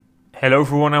Hello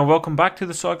everyone and welcome back to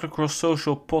the Cyclocross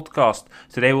Social Podcast.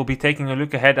 Today we'll be taking a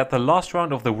look ahead at the last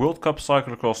round of the World Cup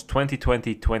Cyclocross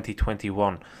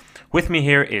 2020-2021. With me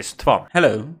here is Twan.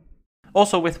 Hello.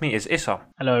 Also with me is Issa.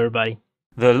 Hello, everybody.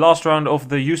 The last round of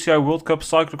the UCI World Cup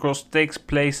Cyclocross takes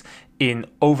place in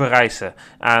Overijse,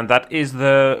 and that is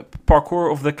the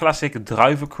parcours of the classic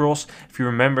Druivencross. If you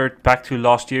remember it back to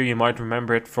last year, you might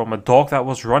remember it from a dog that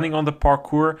was running on the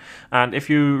parcours, and if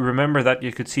you remember that,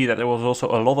 you could see that there was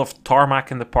also a lot of tarmac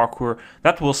in the parcours.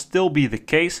 That will still be the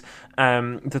case.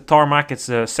 The tarmac is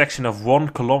a section of 1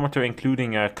 kilometer,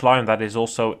 including a climb that is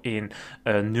also in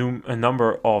a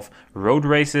number of road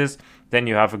races. Then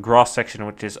you have a grass section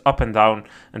which is up and down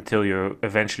until you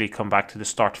eventually come back to the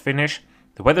start finish.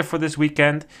 The weather for this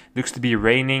weekend looks to be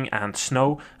raining and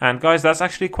snow. And guys, that's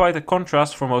actually quite a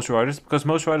contrast for most riders, because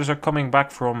most riders are coming back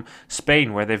from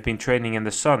Spain where they've been training in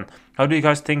the sun. How do you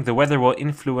guys think the weather will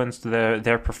influence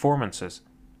their performances?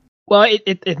 Well,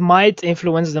 it might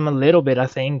influence them a little bit, I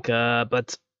think,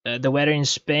 but the weather in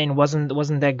Spain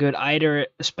wasn't that good either,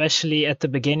 especially at the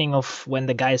beginning of when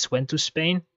the guys went to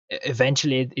Spain.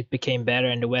 Eventually, it became better,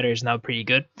 and the weather is now pretty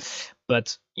good.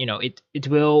 But it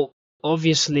will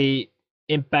obviously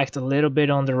impact a little bit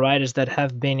on the riders that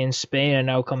have been in Spain and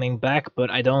now coming back. But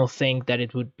I don't think that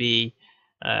it would be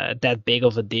that big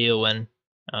of a deal, and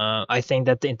I think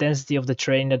that the intensity of the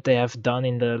training that they have done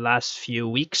in the last few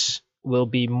weeks will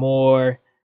be more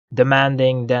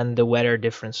demanding than the weather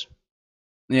difference.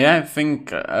 Yeah, I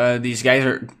think these guys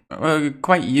are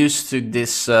quite used to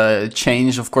this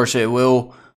change. Of course, it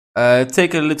will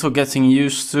take a little getting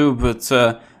used to,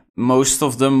 but most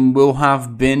of them will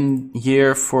have been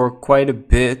here for quite a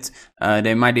bit.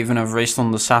 They might even have raced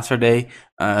on the Saturday,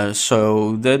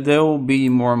 so they'll be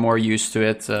more and more used to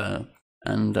it,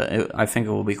 and I think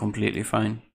it will be completely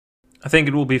fine. I think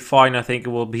it will be fine. I think it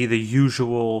will be the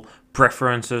usual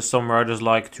preferences. Some riders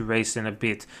like to race in a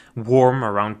bit warm,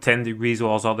 around 10 degrees,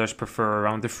 whilst others prefer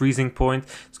around the freezing point.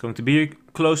 It's going to be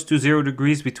close to 0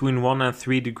 degrees, between 1 and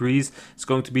 3 degrees. It's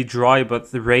going to be dry,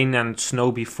 but the rain and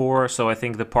snow before, so I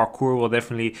think the parcours will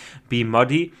definitely be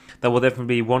muddy. That will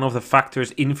definitely be one of the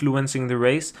factors influencing the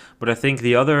race. But I think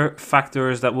the other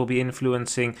factors that will be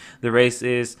influencing the race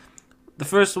is... The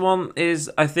first one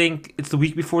is, I think, it's the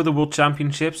week before the World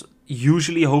Championships.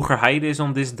 Usually Hogerheide is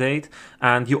on this date,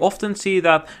 and you often see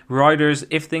that riders,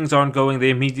 if things aren't going,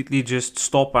 they immediately just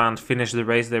stop and finish the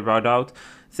race they ride out.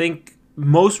 I think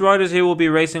most riders here will be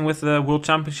racing with the World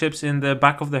Championships in the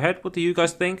back of their head. What do you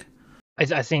guys think?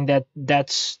 I think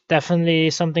that's definitely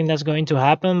something that's going to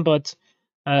happen, but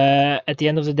at the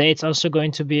end of the day, it's also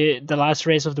going to be the last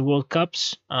race of the World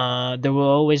Cups. There will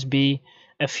always be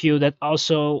a few that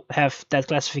also have that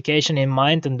classification in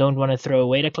mind and don't want to throw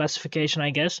away the classification, I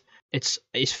guess.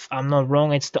 If I'm not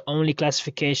wrong, it's the only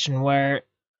classification where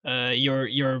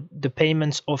the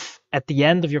payments of at the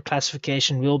end of your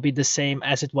classification will be the same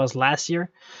as it was last year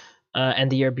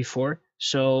and the year before.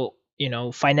 So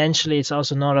financially, it's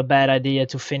also not a bad idea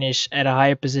to finish at a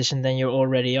higher position than you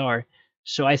already are.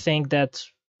 So I think that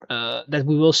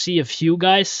we will see a few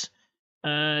guys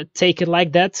take it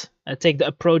like that, take the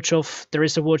approach of there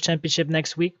is a World Championship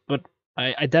next week, but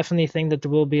I definitely think that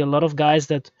there will be a lot of guys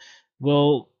that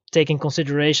will take in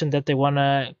consideration that they want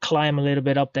to climb a little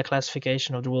bit up their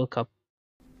classification of the World Cup.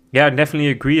 Yeah, I definitely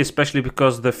agree, especially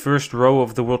because the first row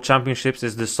of the World Championships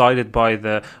is decided by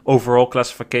the overall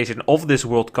classification of this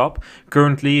World Cup.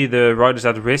 Currently, the riders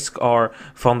at risk are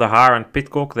Van der Haar and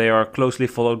Pidcock. They are closely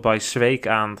followed by Sweeck,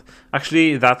 and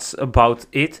actually that's about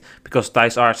it, because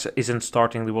Thijs Aerts isn't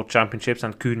starting the World Championships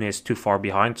and Kuhn is too far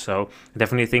behind, so I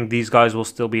definitely think these guys will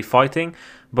still be fighting.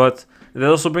 But that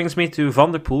also brings me to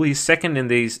Van der Poel. He's second in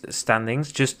these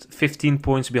standings, just 15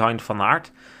 points behind Van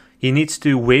Aert. He needs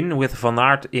to win with Van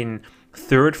Aert in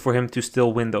third for him to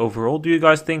still win the overall. Do you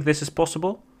guys think this is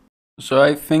possible? So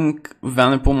I think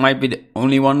Van der Poel might be the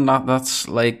only one that's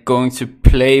like going to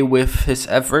play with his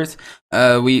effort.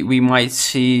 We might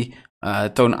see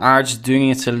Toon Aerts doing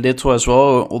it a little as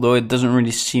well, although it doesn't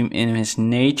really seem in his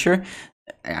nature.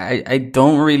 I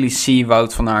don't really see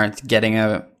Wout van Aert getting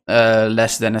a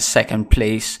less than a second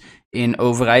place in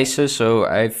Overijse, so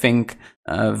I think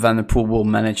Van der Poel will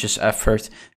manage his effort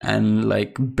and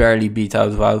like barely beat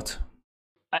out Wout.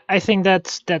 I think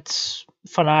that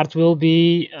Van Aert will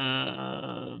be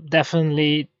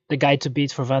definitely the guy to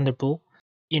beat for Van der Poel.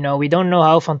 We don't know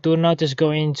how Van Turnhout is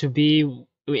going to be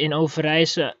in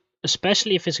Overijse,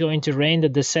 especially if it's going to rain. The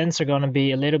descents are going to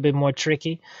be a little bit more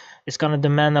tricky. It's going to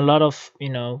demand a lot of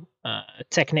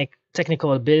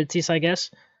technical abilities, I guess.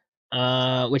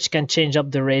 Which can change up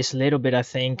the race a little bit, I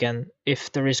think. And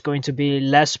if there is going to be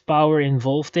less power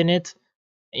involved in it,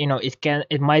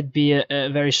 it might be a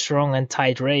very strong and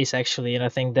tight race actually, and I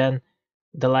think then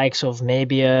the likes of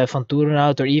maybe a Van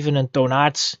Toerenhout or even a Toon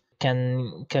Aerts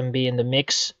can be in the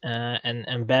mix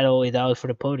and battle it out for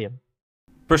the podium.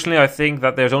 Personally, I think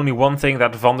that there's only one thing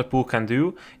that Van der Poel can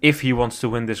do if he wants to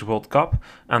win this World Cup,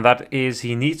 and that is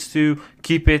he needs to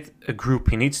keep it a group.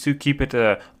 He needs to keep it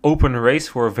an open race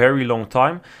for a very long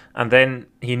time, and then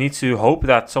he needs to hope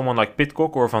that someone like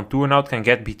Pidcock or Van Toerenhout can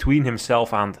get between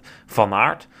himself and Van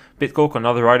Aert. Pidcock,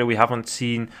 another rider we haven't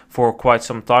seen for quite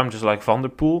some time, just like Van der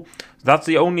Poel. That's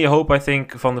the only hope I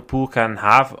think Van der Poel can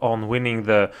have on winning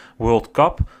the World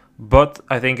Cup. But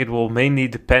I think it will mainly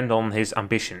depend on his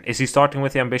ambition. Is he starting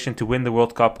with the ambition to win the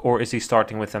World Cup, or is he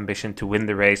starting with ambition to win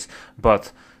the race,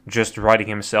 but just riding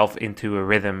himself into a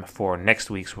rhythm for next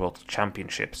week's World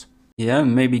Championships? Yeah,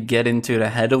 maybe get into the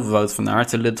head of Wout van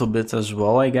Aert a little bit as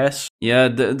well, I guess. Yeah,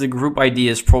 the group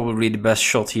idea is probably the best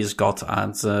shot he's got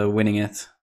at winning it.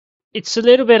 It's a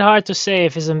little bit hard to say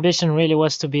if his ambition really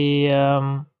was to be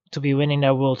winning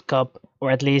that World Cup, or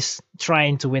at least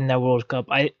trying to win that World Cup.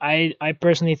 I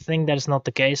personally think that is not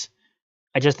the case.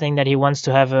 I just think that he wants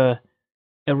to have a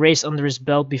race under his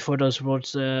belt before those World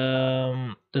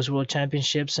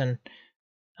Championships, and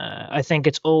I think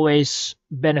it's always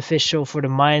beneficial for the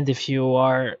mind if you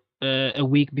are a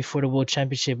week before the World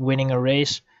Championship winning a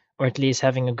race, or at least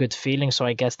having a good feeling. So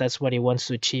I guess that's what he wants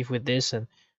to achieve with this. And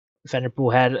Van der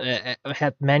Poel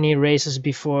had many races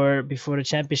before the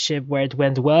championship where it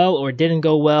went well or didn't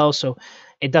go well, so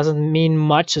it doesn't mean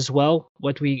much as well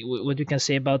what we can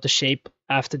say about the shape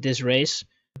after this race.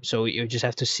 So you just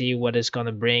have to see what it's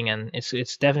gonna bring, and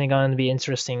it's definitely gonna be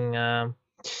interesting.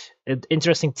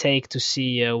 Interesting take to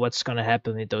see what's gonna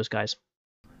happen with those guys.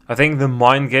 I think the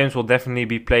mind games will definitely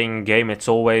be playing a game. It's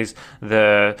always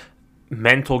the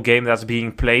mental game that's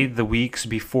being played the weeks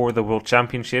before the World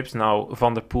Championships. Now,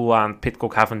 Van der Poel and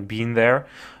Pidcock haven't been there.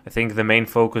 I think the main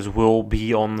focus will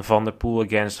be on Van der Poel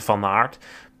against Van Aert.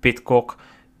 Pidcock,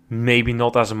 maybe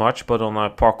not as much, but on a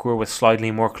parcours with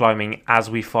slightly more climbing, as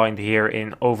we find here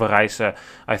in Overijse,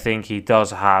 I think he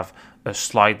does have a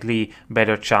slightly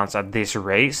better chance at this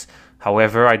race.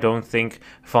 However, I don't think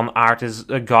Van Aert is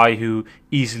a guy who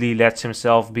easily lets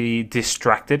himself be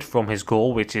distracted from his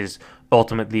goal, which is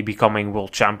ultimately becoming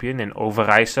world champion in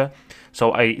Overijse.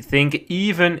 So I think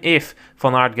even if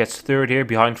Van Aert gets third here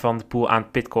behind Van der Poel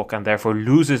and Pidcock and therefore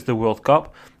loses the World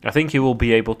Cup, I think he will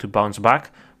be able to bounce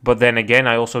back. But then again,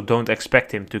 I also don't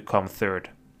expect him to come third.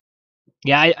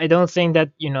 Yeah, I don't think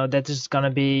that that is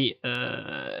gonna be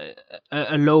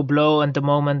a low blow at the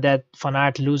moment that Van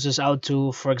Aert loses out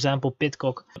to, for example,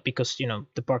 Pidcock, because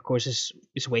the parcours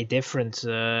is way different.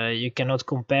 You cannot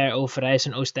compare Overijse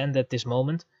and Oostende at this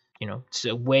moment. It's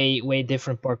a way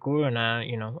different parcours, and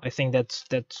I think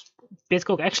that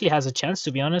Pidcock actually has a chance,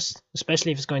 to be honest,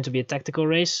 especially if it's going to be a tactical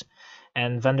race,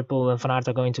 and Van der Poel and Van Aert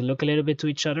are going to look a little bit to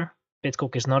each other.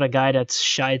 Pidcock is not a guy that's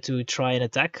shy to try and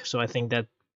attack, so I think that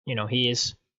he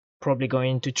is probably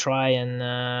going to try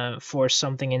and force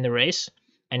something in the race,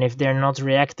 and if they're not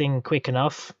reacting quick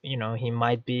enough, he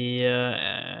might be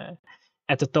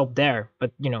at the top there,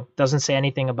 but doesn't say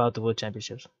anything about the World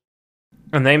Championships.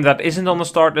 A name that isn't on the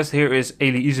start list here is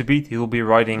Eli Iserbyt. He will be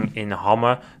riding in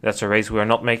Hamme. That's a race we are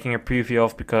not making a preview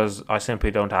of because I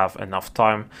simply don't have enough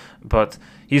time. But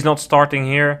he's not starting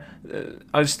here.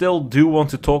 I still do want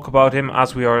to talk about him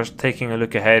as we are taking a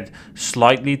look ahead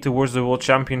slightly towards the World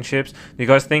Championships. Do you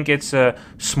guys think it's a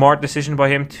smart decision by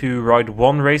him to ride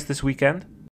one race this weekend?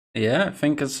 Yeah, I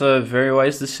think it's a very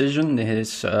wise decision.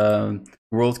 His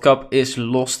World Cup is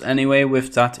lost anyway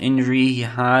with that injury he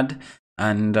had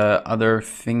and other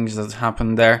things that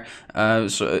happened there.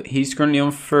 So he's currently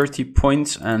on 30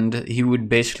 points and he would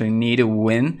basically need a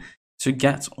win to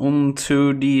get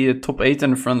onto the top 8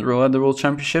 in the front row at the World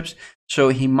Championships. So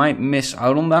he might miss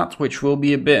out on that, which will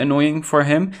be a bit annoying for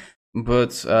him.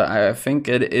 But I think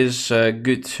it is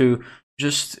good to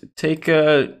just take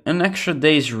an extra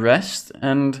day's rest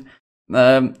and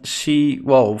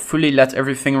fully let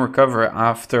everything recover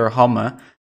after Hamme.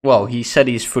 Well, he said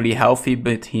he's fully healthy,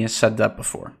 but he has said that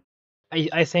before.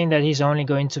 I think that he's only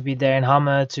going to be there in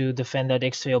Hamme to defend that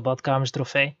X2 Badkamers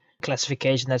Trofee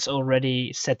classification that's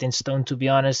already set in stone, to be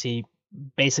honest. He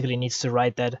basically needs to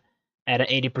ride that at an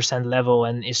 80% level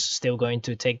and is still going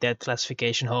to take that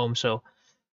classification home. So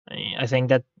I think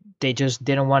that they just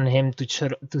didn't want him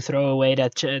to throw away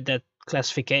that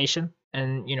classification.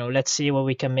 And, let's see what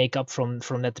we can make up from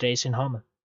that race in Hamme.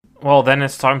 Well, then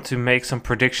it's time to make some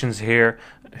predictions here.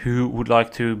 Who would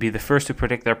like to be the first to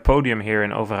predict their podium here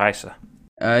in Overijse?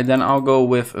 Then I'll go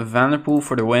with Van der Poel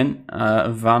for the win,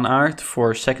 Van Aert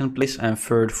for second place, and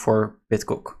third for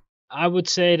Pidcock. I would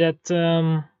say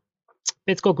that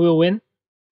Pidcock will win,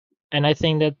 and I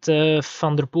think that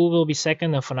Van der Poel will be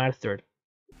second and Van Aert third.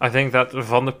 I think that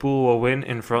Van der Poel will win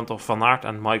in front of Van Aert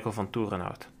and Michael van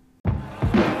Toerenhout.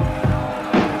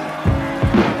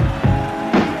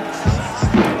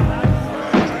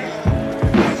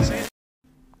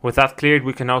 With that cleared,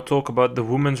 we can now talk about the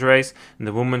women's race. In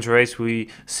the women's race, we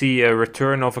see a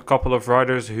return of a couple of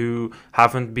riders who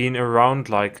haven't been around,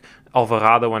 like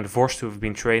Alvarado and Vorst, who have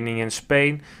been training in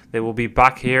Spain. They will be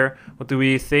back here. What do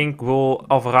we think? Will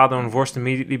Alvarado and Vorst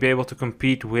immediately be able to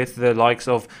compete with the likes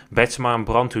of Betsma and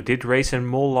Brandt, who did race in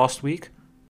Mol last week?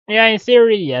 Yeah, in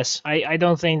theory, yes. I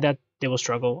don't think that they will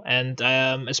struggle, and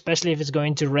especially if it's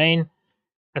going to rain.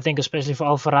 I think especially for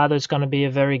Alvarado, it's going to be a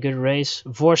very good race.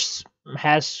 Vorst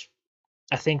has,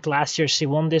 I think last year she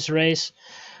won this race.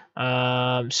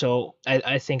 So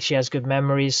I think she has good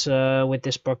memories with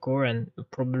this parcours, and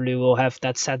probably will have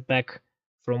that setback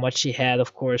from what she had,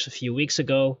 of course, a few weeks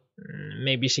ago.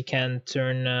 Maybe she can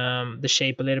turn the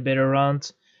shape a little bit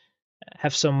around,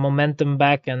 have some momentum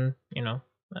back, and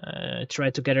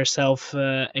try to get herself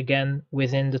again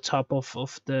within the top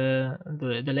of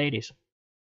the ladies.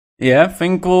 Yeah, I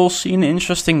think we'll see an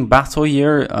interesting battle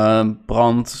here.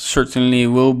 Brandt certainly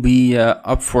will be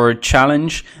up for a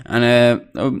challenge, and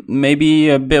maybe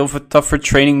a bit of a tougher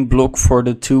training block for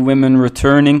the two women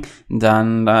returning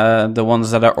than the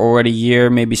ones that are already here.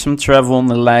 Maybe some travel on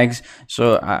the legs.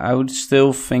 So I would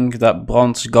still think that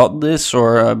Brandt's got this,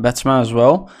 or Betsma as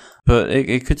well. But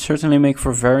it could certainly make for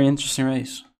a very interesting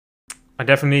race. I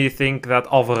definitely think that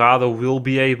Alvarado will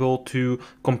be able to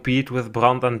compete with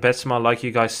Brandt and Betsma, like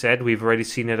you guys said. We've already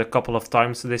seen it a couple of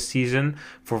times this season.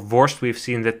 For Vorst, we've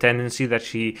seen the tendency that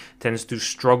she tends to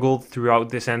struggle throughout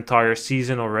this entire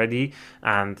season already,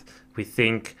 and we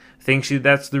think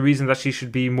that's the reason that she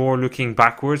should be more looking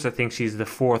backwards. I think she's the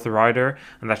fourth rider,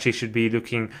 and that she should be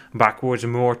looking backwards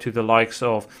more to the likes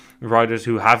of riders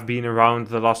who have been around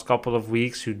the last couple of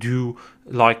weeks, who do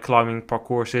like climbing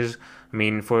parcourses. I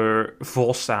mean, for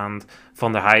Vos and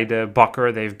Van der Heijden,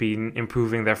 Bakker, they've been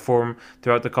improving their form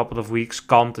throughout the couple of weeks.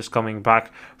 Kant is coming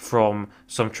back from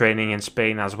some training in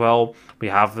Spain as well. We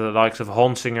have the likes of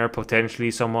Honsinger, potentially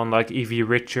someone like Evie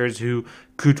Richards who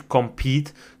could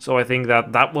compete. So I think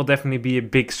that will definitely be a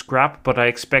big scrap, but I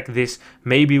expect this,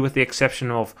 maybe with the exception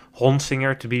of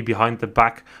Honsinger, to be behind the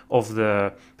back of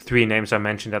the three names I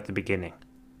mentioned at the beginning.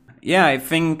 Yeah, I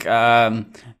think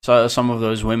so some of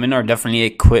those women are definitely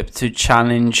equipped to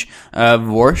challenge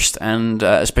Vorst, and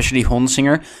especially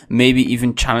Honsinger, maybe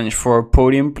even challenge for a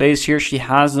podium place here. She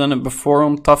has done it before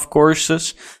on tough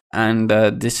courses, and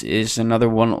this is another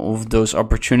one of those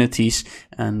opportunities,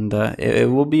 and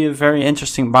it will be a very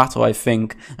interesting battle, I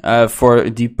think, for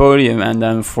the podium and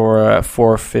then for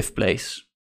 5th place.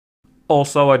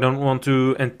 Also, I don't want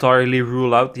to entirely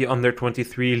rule out the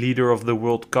under-23 leader of the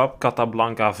World Cup,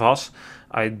 Catablanca Vaz.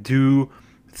 I do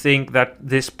think that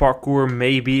this parcours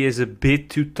maybe is a bit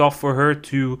too tough for her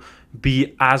to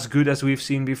be as good as we've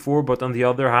seen before, but on the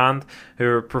other hand,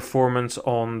 her performance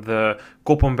on the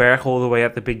Koppenberg all the way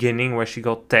at the beginning, where she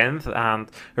got 10th, and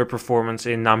her performance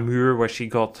in Namur, where she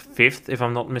got 5th, if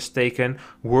I'm not mistaken,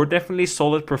 were definitely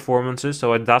solid performances,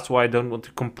 so that's why I don't want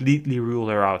to completely rule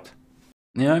her out.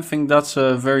 Yeah, I think that's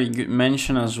a very good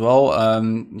mention as well.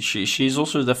 She's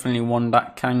also definitely one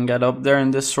that can get up there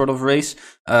in this sort of race.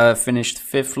 Finished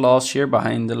 5th last year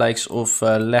behind the likes of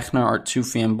Lechner,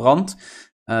 Artufi and Brandt,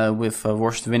 with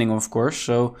Vorst winning, of course.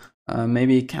 So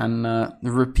maybe can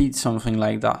repeat something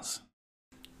like that.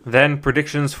 Then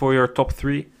predictions for your top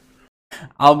 3.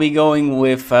 I'll be going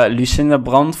with Lucinda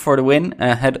Brandt for the win,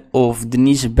 ahead of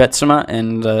Denise Betsema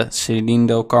and Celine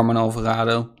Del Carmen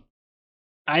Alvarado.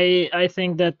 I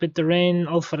think that with the rain,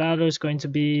 Alvarado is going to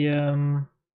be the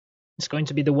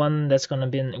one that's going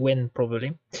to win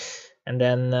probably, and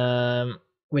then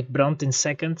with Brandt in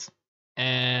second,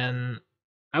 and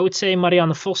I would say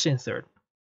Marianne Vos in third.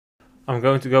 I'm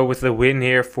going to go with the win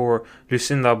here for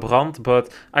Lucinda Brandt, but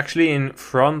actually in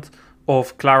front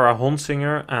of Clara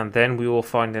Honsinger, and then we will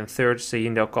find in third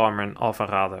Celine Del Carmen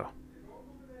Alvarado.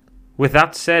 With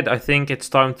that said, I think it's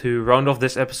time to round off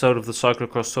this episode of the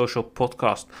Cyclocross Social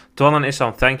Podcast. Toine and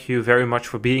Issam, thank you very much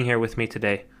for being here with me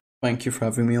today. Thank you for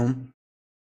having me on.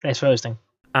 Thanks for hosting.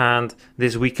 And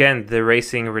this weekend, the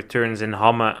racing returns in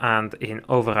Hamme and in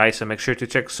Overijse. Make sure to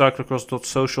check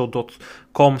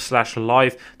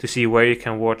cyclocross.social.com/live to see where you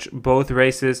can watch both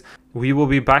races. We will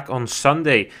be back on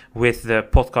Sunday with the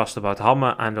podcast about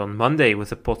Hamme, and on Monday with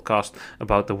the podcast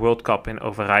about the World Cup in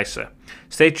Overijse.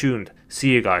 Stay tuned. See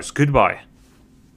you guys. Goodbye.